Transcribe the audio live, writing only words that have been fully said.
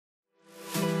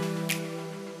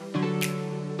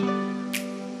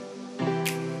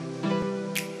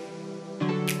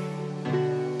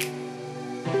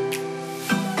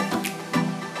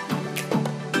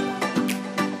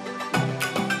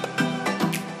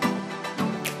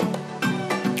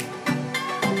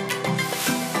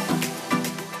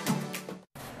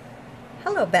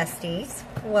Hello besties,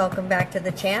 welcome back to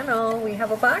the channel. We have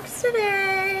a box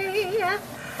today.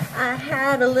 I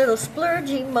had a little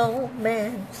splurgy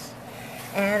moment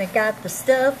and I got the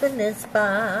stuff in this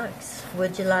box.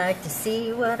 Would you like to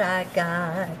see what I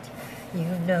got? You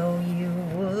know you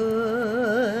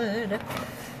would.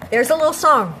 There's a little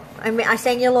song. I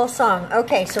sang you a little song.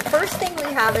 Okay, so first thing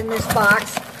we have in this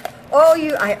box,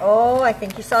 I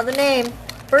think you saw the name.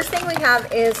 First thing we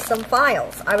have is some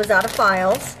files. I was out of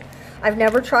files. I've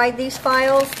never tried these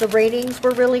files. The ratings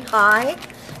were really high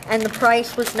and the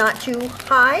price was not too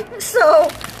high. So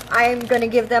I'm going to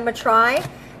give them a try.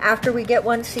 After we get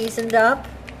one seasoned up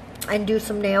and do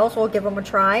some nails, we'll give them a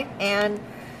try. And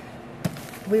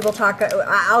we will talk.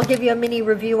 I'll give you a mini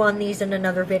review on these in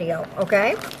another video,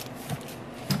 okay?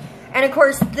 And of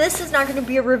course, this is not going to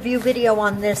be a review video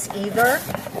on this either.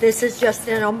 This is just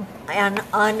an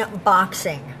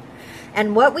unboxing.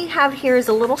 And what we have here is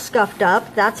a little scuffed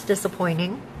up. That's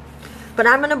disappointing. But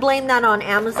I'm going to blame that on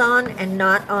Amazon and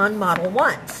not on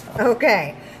Modelones.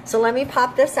 Okay, so let me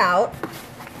pop this out.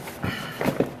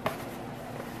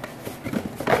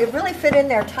 It really fit in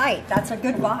there tight. That's a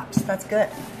good box. That's good.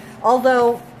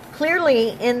 Although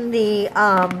clearly in the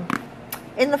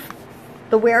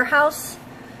warehouse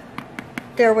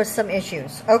there was some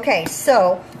issues. Okay,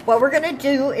 so what we're going to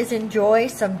do is enjoy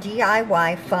some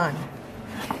DIY fun.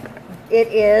 It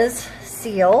is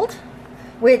sealed,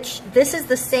 which this is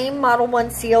the same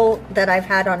Modelones seal that I've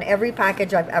had on every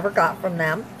package I've ever got from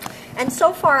them. And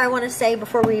so far, I want to say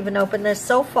before we even open this,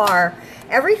 so far,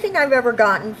 everything I've ever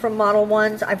gotten from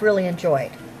Modelones, I've really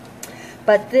enjoyed.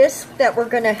 But this that we're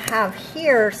going to have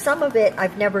here, some of it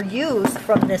I've never used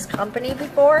from this company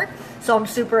before, so I'm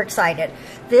super excited.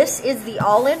 This is the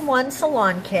all-in-one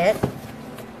Salon Kit.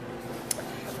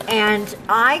 And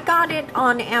I got it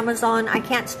on Amazon. I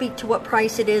can't speak to what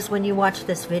price it is when you watch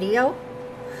this video.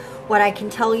 What I can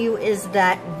tell you is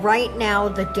that right now,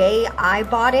 the day I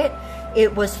bought it,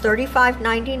 it was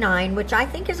 $35.99, which I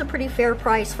think is a pretty fair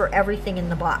price for everything in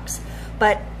the box.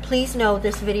 But please know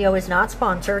this video is not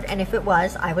sponsored, and if it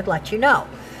was, I would let you know.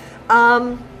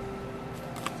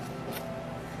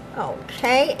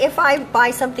 Okay, if I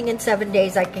buy something in 7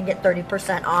 days, I can get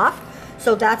 30% off.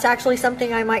 So that's actually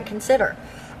something I might consider.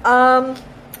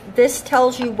 This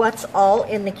tells you what's all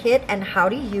in the kit and how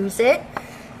to use it.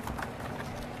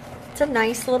 It's a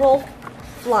nice little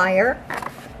flyer.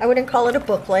 I wouldn't call it a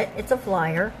booklet. It's a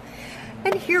flyer.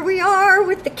 And here we are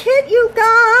with the kit, you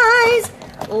guys.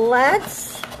 Let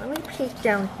me peek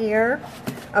down here.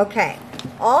 Okay,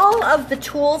 all of the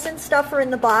tools and stuff are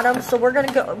in the bottom, so we're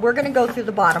gonna go through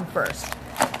the bottom first.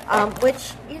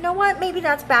 Which, you know what? Maybe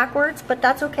that's backwards, but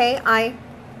that's okay. I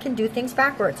can do things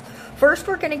backwards. First,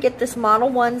 we're going to get this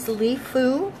Modelones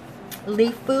Leafoo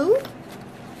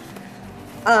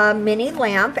mini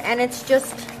lamp, and it's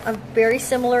just very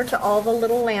similar to all the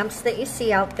little lamps that you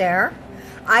see out there.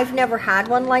 I've never had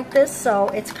one like this, so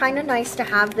it's kind of nice to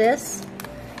have this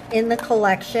in the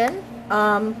collection.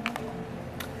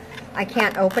 I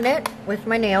can't open it with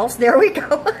my nails. There we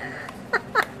go.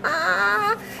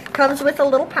 Comes with a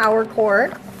little power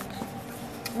cord,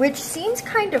 which seems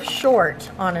kind of short,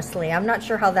 honestly. I'm not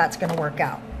sure how that's going to work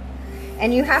out.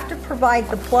 And you have to provide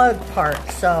the plug part,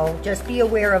 so just be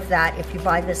aware of that. If you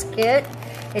buy this kit,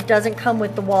 it doesn't come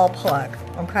with the wall plug,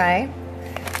 okay?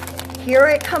 Here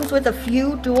it comes with a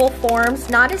few dual forms,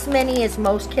 not as many as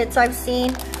most kits I've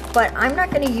seen, but I'm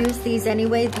not going to use these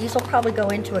anyway. These will probably go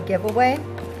into a giveaway.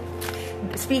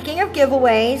 Speaking of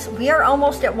giveaways, we are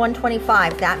almost at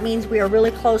 125. That means we are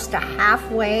really close to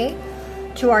halfway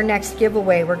to our next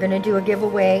giveaway. We're going to do a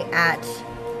giveaway at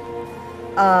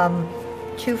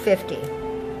 250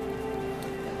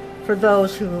 for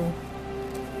those who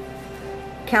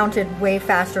counted way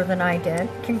faster than I did.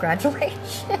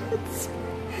 Congratulations.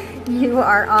 You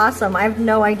are awesome. I have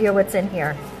no idea what's in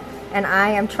here, and I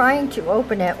am trying to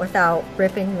open it without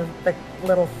ripping the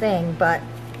little thing, but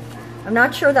I'm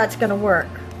not sure that's going to work.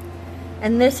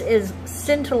 And this is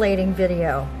scintillating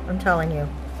video, I'm telling you.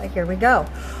 Like, here we go.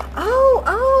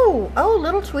 Oh,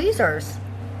 little tweezers.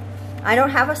 I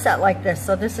don't have a set like this,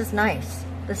 so this is nice.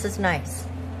 This is nice.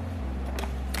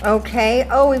 Okay,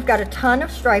 we've got a ton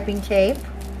of striping tape.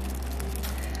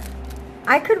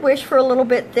 I could wish for a little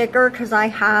bit thicker because I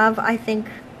think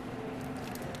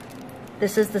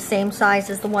this is the same size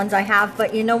as the ones I have,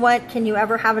 but you know what? Can you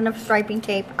ever have enough striping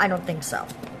tape? I don't think so.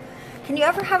 Can you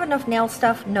ever have enough nail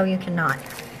stuff? No, you cannot.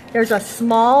 There's a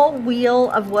small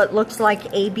wheel of what looks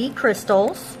like AB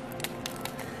crystals.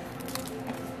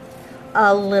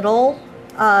 A little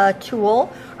tool.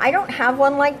 I don't have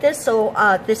one like this, so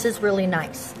this is really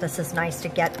nice. This is nice to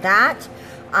get that.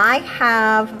 I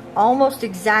have almost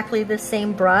exactly the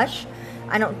same brush.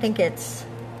 I don't think it's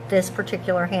this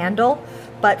particular handle,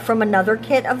 but from another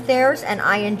kit of theirs, and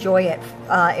I enjoy it.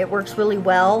 It works really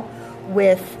well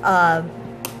with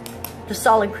the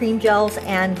solid cream gels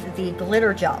and the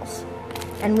glitter gels.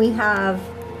 And we have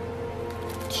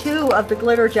 2 of the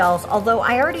glitter gels, although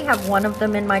I already have 1 of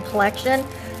them in my collection,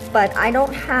 but I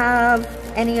don't have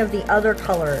any of the other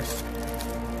colors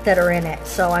that are in it,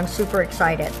 so I'm super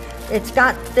excited. It's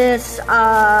got this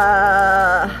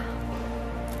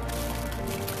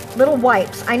little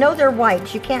wipes. I know they're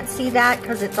wipes. You can't see that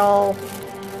because it's all,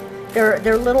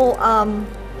 they're little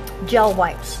gel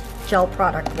wipes, gel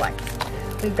product wipes.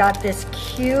 We've got this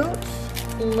cute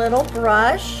little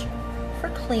brush for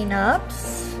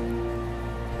cleanups.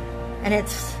 And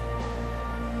it's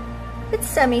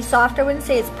semi-soft. I wouldn't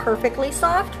say it's perfectly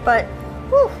soft, but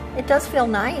whew, it does feel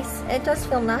nice. It does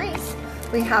feel nice.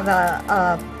 We have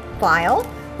a file,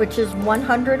 which is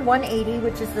 100, 180,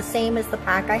 which is the same as the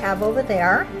pack I have over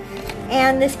there.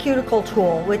 And this cuticle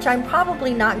tool, which I'm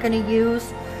probably not going to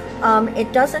use.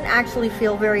 It doesn't actually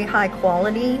feel very high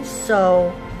quality,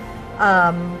 so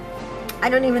I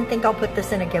don't even think I'll put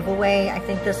this in a giveaway. I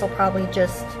think this will probably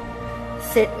just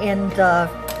sit in the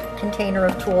container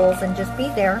of tools and just be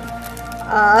there.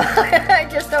 I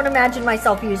just don't imagine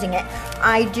myself using it.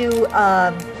 I do,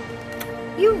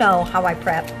 you know how I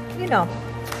prep, you know.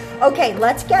 Okay,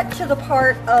 let's get to the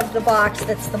part of the box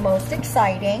that's the most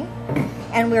exciting,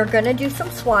 and we're gonna do some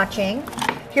swatching.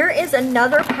 Here is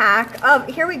another pack of,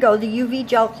 here we go, the UV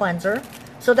gel cleanser.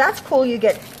 So that's cool, you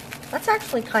get, that's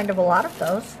actually kind of a lot of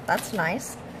those. That's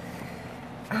nice.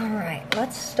 All right,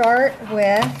 let's start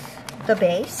with the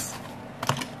base.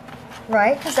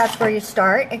 Right, because that's where you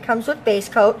start. It comes with base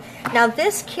coat. Now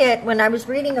this kit, when I was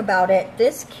reading about it,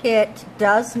 this kit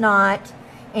does not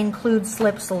include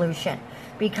slip solution,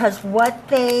 because what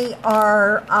they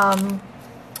are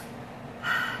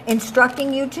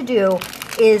instructing you to do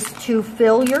is to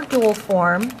fill your dual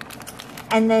form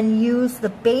and then use the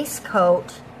base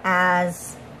coat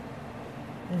as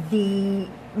the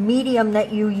medium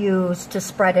that you use to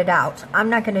spread it out. I'm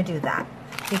not going to do that,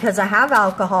 because I have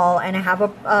alcohol and I have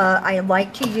I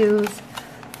like to use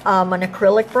an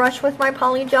acrylic brush with my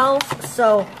polygels.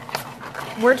 So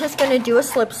we're just going to do a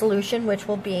slip solution, which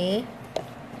will be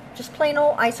just plain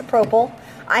old isopropyl.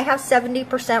 I have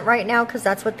 70% right now because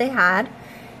that's what they had.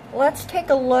 Let's take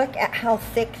a look at how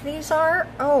thick these are.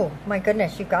 Oh my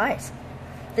goodness, you guys.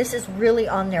 This is really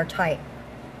on there tight.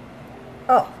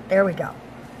 Oh, there we go.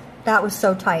 That was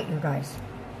so tight, you guys.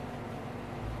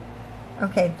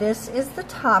 Okay, this is the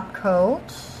top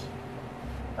coat.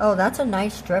 Oh, that's a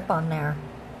nice strip on there.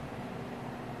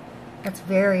 That's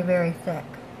very, very thick.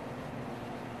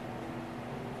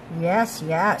 Yes,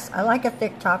 yes. I like a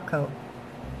thick top coat.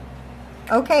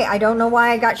 Okay, I don't know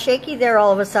why I got shaky there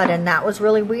all of a sudden. That was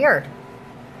really weird.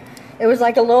 It was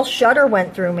like a little shudder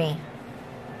went through me.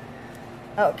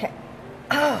 Okay.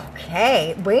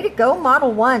 Okay, way to go,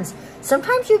 Model 1s.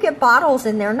 Sometimes you get bottles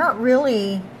and they're not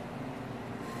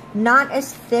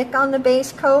as thick on the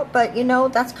base coat, but you know,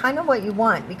 that's kind of what you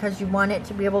want, because you want it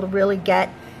to be able to really get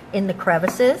in the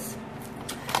crevices.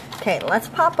 Okay, let's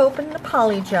pop open the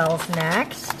polygels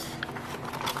next.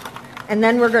 And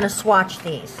then we're going to swatch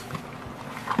these.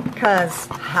 Because,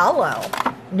 hello,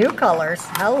 new colors,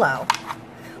 hello.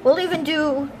 We'll even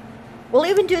do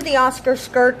the Oscar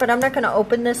skirt, but I'm not going to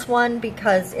open this one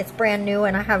because it's brand new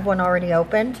and I have one already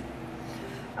opened.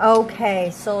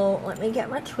 Okay, so let me get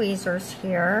my tweezers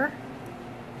here.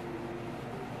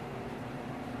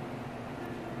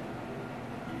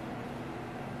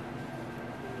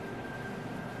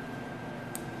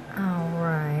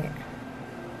 Alright.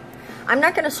 I'm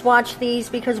not going to swatch these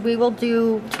because we will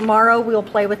do, tomorrow we'll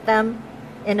play with them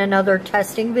in another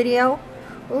testing video.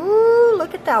 Ooh,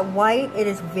 look at that white. It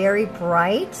is very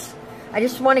bright. I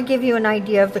just want to give you an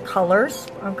idea of the colors,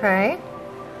 okay?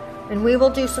 And we will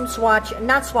do some swatch,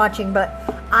 not swatching, but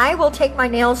I will take my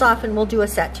nails off and we'll do a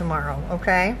set tomorrow,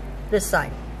 okay? This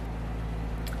side.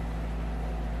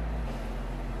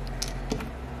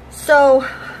 So,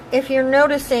 if you're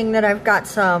noticing that I've got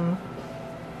some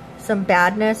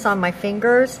badness on my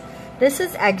fingers, this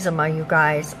is eczema, you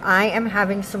guys. I am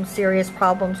having some serious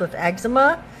problems with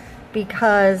eczema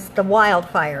because the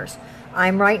wildfires.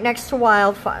 I'm right next to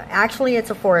wildfire. Actually, it's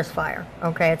a forest fire,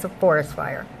 okay? It's a forest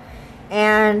fire.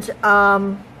 And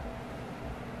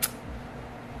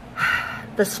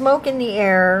the smoke in the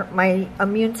air, my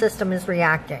immune system is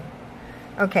reacting.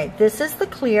 Okay, this is the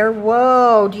clear.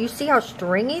 Whoa, do you see how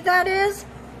stringy that is?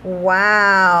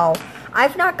 Wow.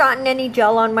 I've not gotten any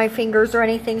gel on my fingers or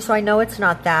anything, so I know it's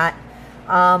not that.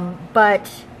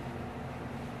 But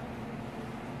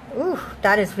Ooh,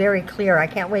 that is very clear. I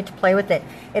can't wait to play with it.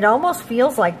 It almost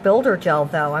feels like builder gel,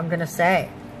 though, I'm going to say.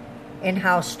 In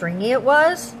how stringy it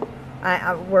was.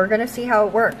 We're going to see how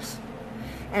it works.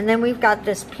 And then we've got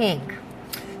this pink.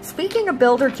 Speaking of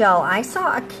builder gel, I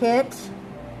saw a kit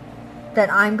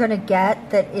that I'm going to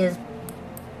get that is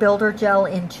builder gel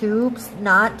in tubes.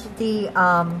 Not the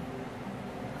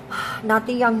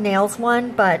Young Nails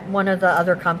one, but one of the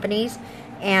other companies.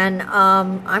 And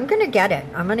I'm going to get it.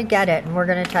 I'm going to get it, and we're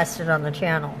going to test it on the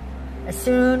channel. As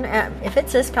soon as, if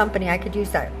it's this company, I could use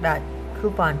that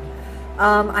coupon.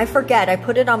 I forget. I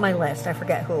put it on my list. I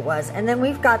forget who it was. And then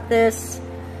we've got this,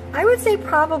 I would say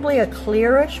probably a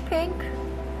clearish pink.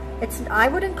 I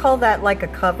wouldn't call that like a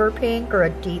cover pink or a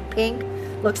deep pink.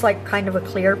 Looks like kind of a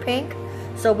clear pink.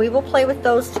 So we will play with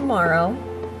those tomorrow.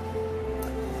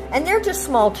 And they're just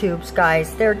small tubes,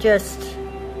 guys. They're just,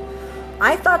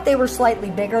 I thought they were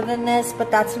slightly bigger than this, but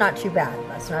that's not too bad.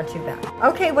 That's not too bad.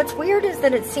 Okay, what's weird is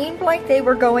that it seemed like they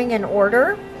were going in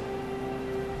order,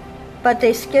 but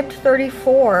they skipped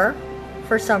 34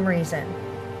 for some reason.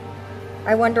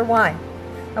 I wonder why.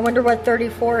 I wonder what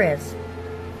 34 is.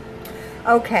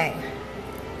 Okay.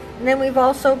 And then we've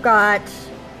also got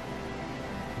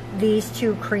these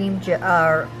two cream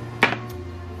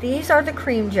these are the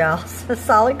cream gels, the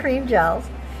solid cream gels.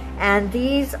 And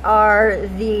these are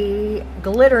the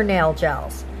glitter nail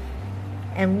gels.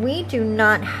 And we do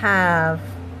not have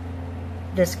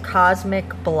this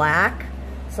cosmic black.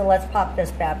 So let's pop this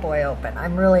bad boy open.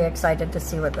 I'm really excited to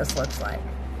see what this looks like.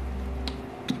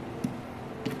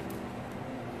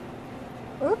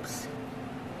 Oops.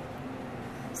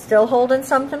 Still holding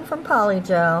something from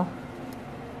Polygel.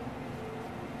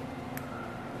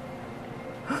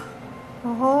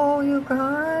 Oh, you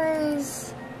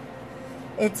guys.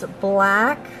 It's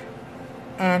black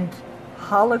and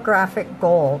holographic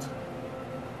gold.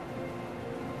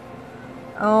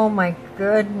 Oh my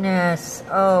goodness.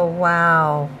 Oh,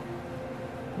 wow.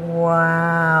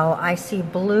 Wow. I see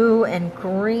blue and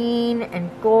green and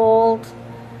gold.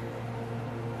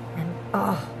 And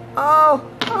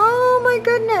oh my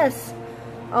goodness.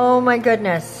 Oh my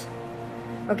goodness.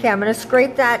 Okay, I'm going to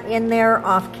scrape that in there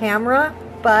off camera,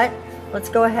 but let's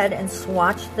go ahead and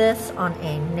swatch this on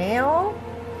a nail.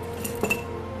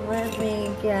 Let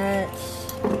me get...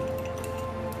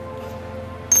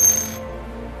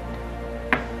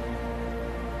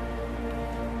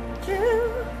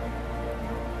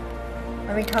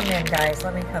 Let me come in, guys.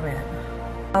 Let me come in.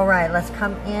 All right, let's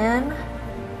come in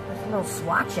with a little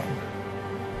swatching.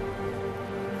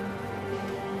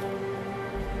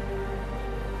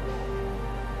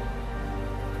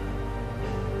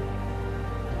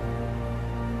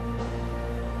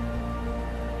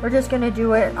 We're just going to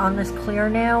do it on this clear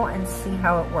nail and see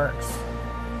how it works.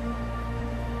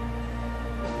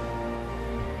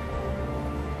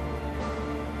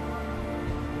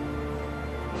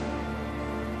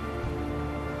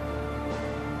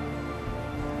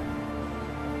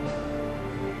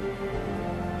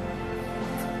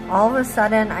 All of a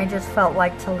sudden, I just felt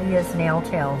like Talia's nail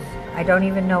tails. I don't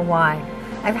even know why.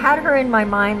 I've had her in my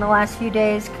mind the last few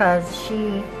days because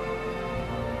she...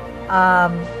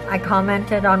 I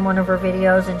commented on one of her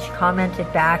videos and she commented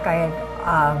back. I had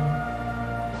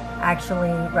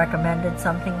actually recommended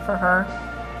something for her,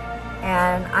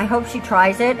 and I hope she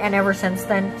tries it. And ever since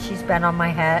then, she's been on my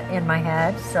head, in my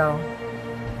head. So,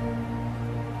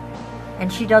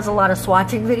 and she does a lot of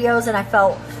swatching videos, and I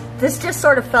felt this just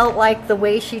sort of felt like the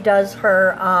way she does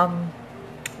her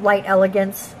light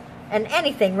elegance and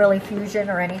anything really, fusion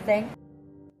or anything.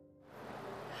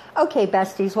 Okay,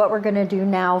 besties, what we're going to do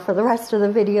now for the rest of the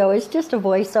video is just a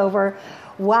voiceover.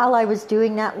 While I was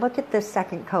doing that, look at this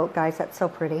second coat, guys. That's so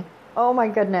pretty. Oh, my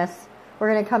goodness.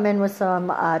 We're going to come in with some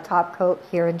top coat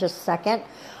here in just a second.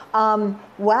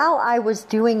 While I was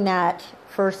doing that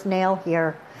first nail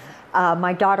here,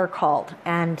 my daughter called.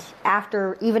 And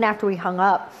even after we hung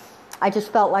up, I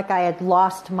just felt like I had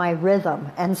lost my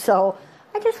rhythm. And so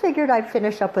I just figured I'd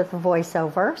finish up with a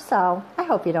voiceover. So I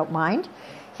hope you don't mind.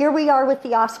 Here we are with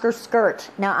the Oscar skirt.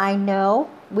 Now, I know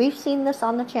we've seen this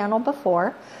on the channel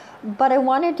before, but I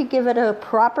wanted to give it a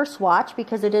proper swatch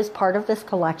because it is part of this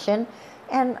collection.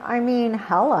 And I mean,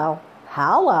 hello.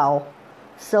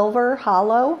 Silver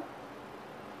hollow.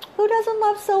 Who doesn't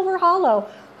love silver hollow?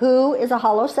 Who is a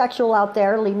holosexual out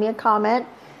there? Leave me a comment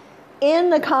in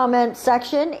the comment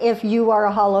section if you are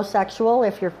a holosexual,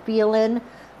 if you're feeling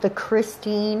the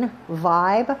Christine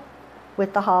vibe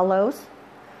with the hollows.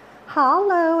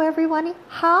 Hollow, everyone.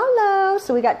 Hollow.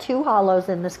 So we got 2 hollows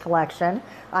in this collection.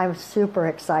 I'm super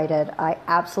excited. I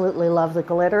absolutely love the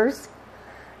glitters.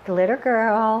 Glitter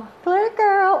girl,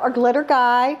 or glitter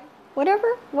guy,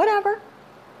 whatever.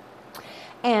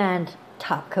 And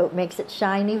top coat makes it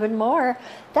shine even more.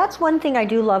 That's one thing I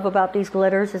do love about these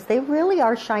glitters, is they really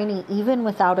are shiny even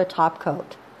without a top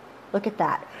coat. Look at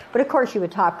that. But of course you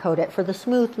would top coat it for the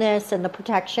smoothness and the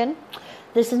protection.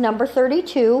 This is number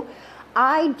 32.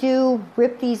 I do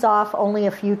rip these off only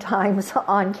a few times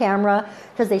on camera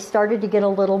because they started to get a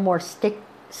little more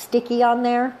sticky on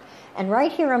there. And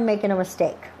right here I'm making a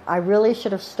mistake. I really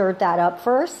should have stirred that up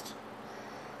first,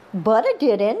 but I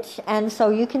didn't. And so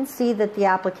you can see that the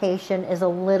application is a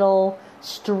little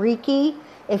streaky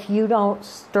if you don't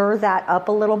stir that up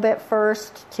a little bit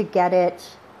first to get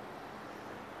it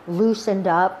loosened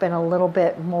up and a little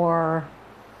bit more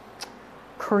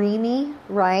creamy,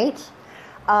 right?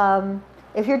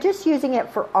 If you're just using it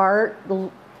for art,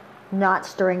 not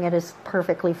stirring it is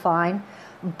perfectly fine.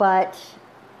 But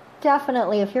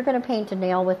definitely, if you're going to paint a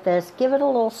nail with this, give it a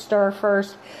little stir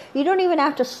first. You don't even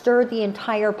have to stir the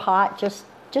entire pot, just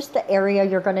the area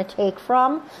you're going to take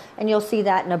from, and you'll see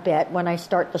that in a bit when I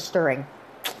start the stirring.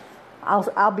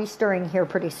 I'll be stirring here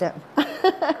pretty soon.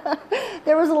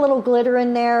 There was a little glitter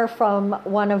in there from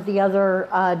one of the other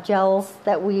gels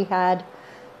that we had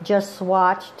just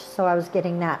swatched, so I was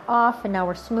getting that off, and now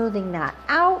we're smoothing that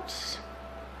out.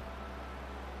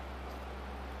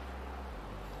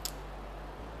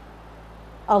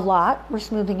 A lot. We're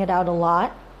smoothing it out a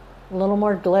lot. A little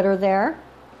more glitter there.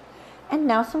 And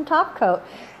now some top coat.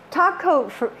 Top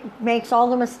coat makes all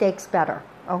the mistakes better,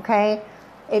 okay?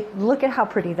 Look at how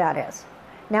pretty that is.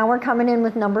 Now we're coming in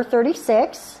with number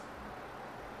 36.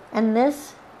 And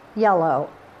this yellow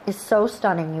is so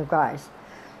stunning, you guys.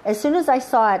 As soon as I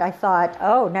saw it, I thought,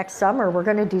 oh, next summer we're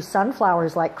going to do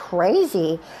sunflowers like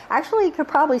crazy. Actually, you could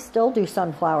probably still do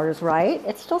sunflowers, right?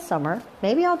 It's still summer.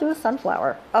 Maybe I'll do a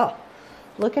sunflower. Oh,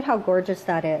 look at how gorgeous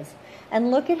that is.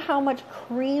 And look at how much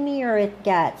creamier it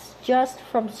gets just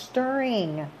from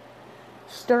stirring.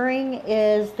 Stirring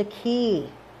is the key.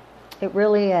 It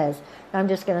really is. Now I'm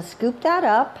just going to scoop that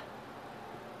up.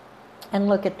 And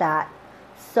look at that.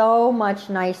 So much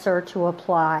nicer to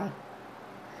apply.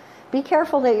 Be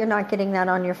careful that you're not getting that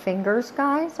on your fingers,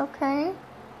 guys, okay?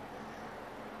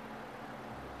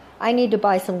 I need to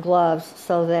buy some gloves,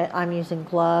 so that I'm using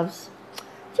gloves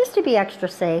just to be extra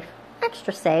safe.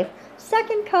 Extra safe.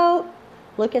 Second coat.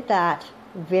 Look at that.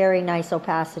 Very nice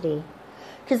opacity.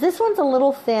 Because this one's a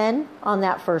little thin on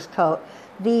that first coat.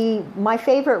 My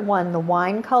favorite one, the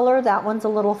wine color, that one's a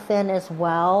little thin as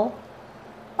well.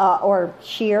 Or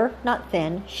sheer, not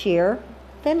thin, sheer.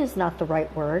 Thin is not the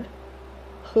right word.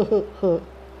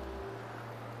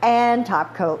 And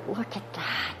top coat. Look at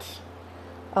that.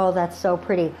 Oh, that's so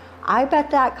pretty. I bet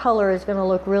that color is going to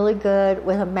look really good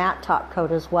with a matte top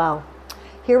coat as well.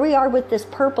 Here we are with this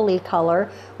purpley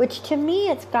color, which to me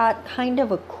it's got kind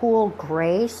of a cool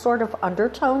gray sort of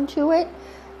undertone to it.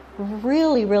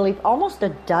 Really, really, almost a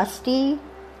dusty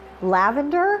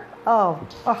lavender. Oh,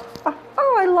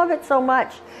 I love it so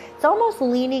much. It's almost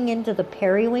leaning into the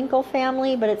periwinkle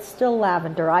family, but it's still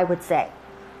lavender, I would say.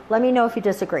 Let me know if you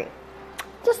disagree.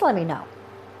 Just let me know.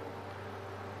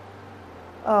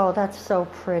 Oh, that's so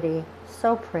pretty.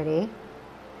 So pretty.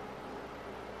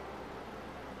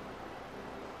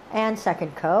 And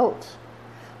second coat.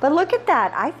 But look at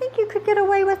that. I think you could get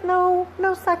away with no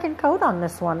second coat on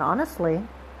this one, honestly.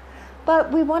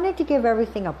 But we wanted to give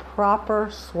everything a proper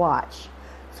swatch.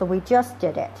 So we just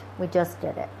did it. We just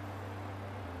did it.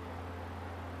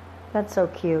 That's so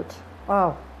cute.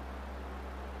 Oh.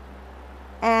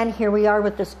 And here we are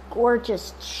with this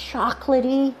gorgeous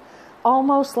chocolatey,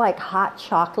 almost like hot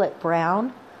chocolate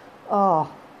brown.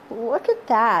 Oh, look at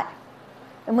that.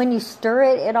 And when you stir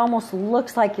it, it almost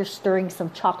looks like you're stirring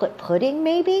some chocolate pudding,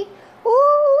 maybe.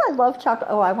 Ooh, I love chocolate.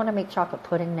 Oh, I want to make chocolate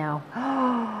pudding now.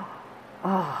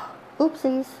 Oh,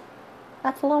 oopsies.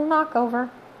 That's a little knockover.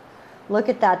 Look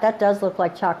at that. That does look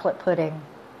like chocolate pudding.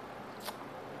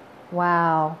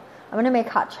 Wow. I'm going to make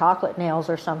hot chocolate nails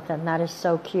or something. That is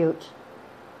so cute.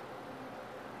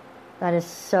 That is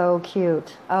so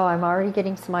cute. Oh, I'm already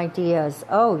getting some ideas.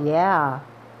 Oh, yeah.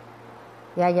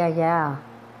 Yeah.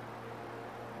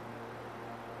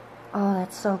 Oh,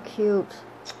 that's so cute.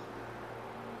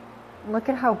 Look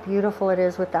at how beautiful it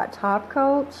is with that top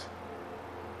coat.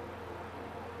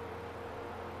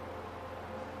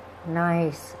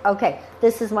 Nice. Okay,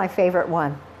 this is my favorite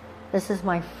one. This is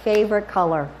my favorite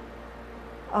color.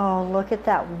 Oh, look at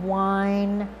that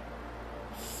wine.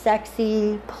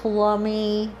 Sexy,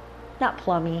 plummy. Not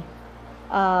plummy.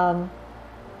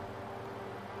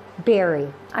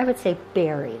 Berry. I would say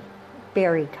berry.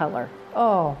 Berry color.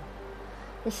 Oh,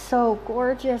 it's so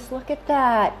gorgeous. Look at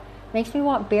that. Makes me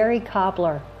want berry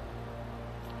cobbler.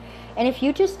 And if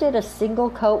you just did a single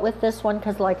coat with this one,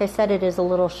 because like I said, it is a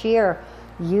little sheer,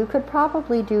 You could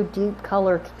probably do deep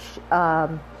color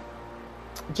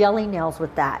jelly nails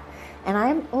with that. And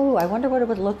I wonder what it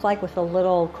would look like with a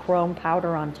little chrome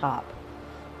powder on top.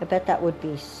 I bet that would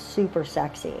be super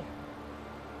sexy.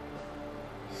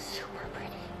 Super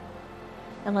pretty.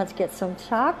 And let's get some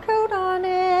top coat on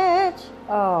it.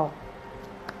 Oh,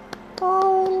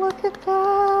 look at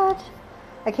that.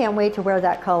 I can't wait to wear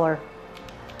that color.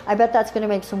 I bet that's going to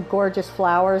make some gorgeous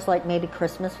flowers, like maybe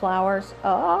Christmas flowers.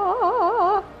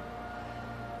 Oh,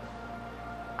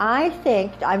 I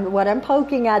think, what I'm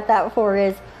poking at that for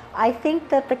is, I think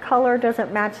that the color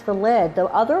doesn't match the lid. The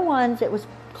other ones, it was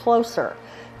closer.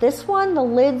 This one, the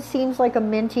lid seems like a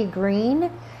minty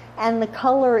green, and the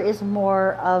color is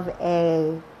more of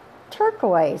a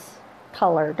turquoise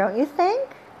color, don't you think?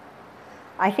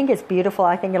 I think it's beautiful.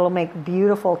 I think it'll make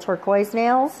beautiful turquoise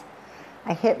nails.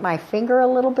 I hit my finger a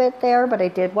little bit there, but I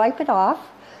did wipe it off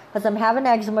because I'm having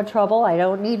eczema trouble. I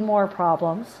don't need more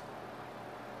problems.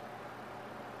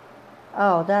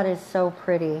 Oh, that is so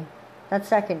pretty. That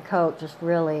second coat just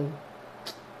really,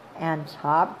 and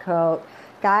top coat.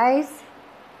 Guys,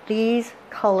 these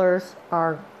colors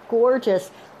are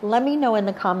gorgeous. Let me know in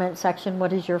the comment section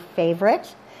what is your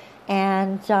favorite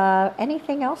and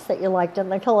anything else that you liked in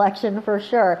the collection for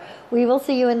sure. We will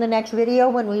see you in the next video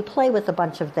when we play with a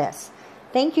bunch of this.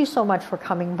 Thank you so much for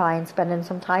coming by and spending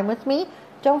some time with me.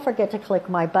 Don't forget to click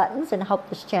my buttons and help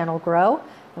this channel grow.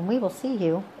 And we will see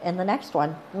you in the next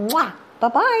one. Mwah!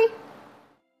 Bye-bye.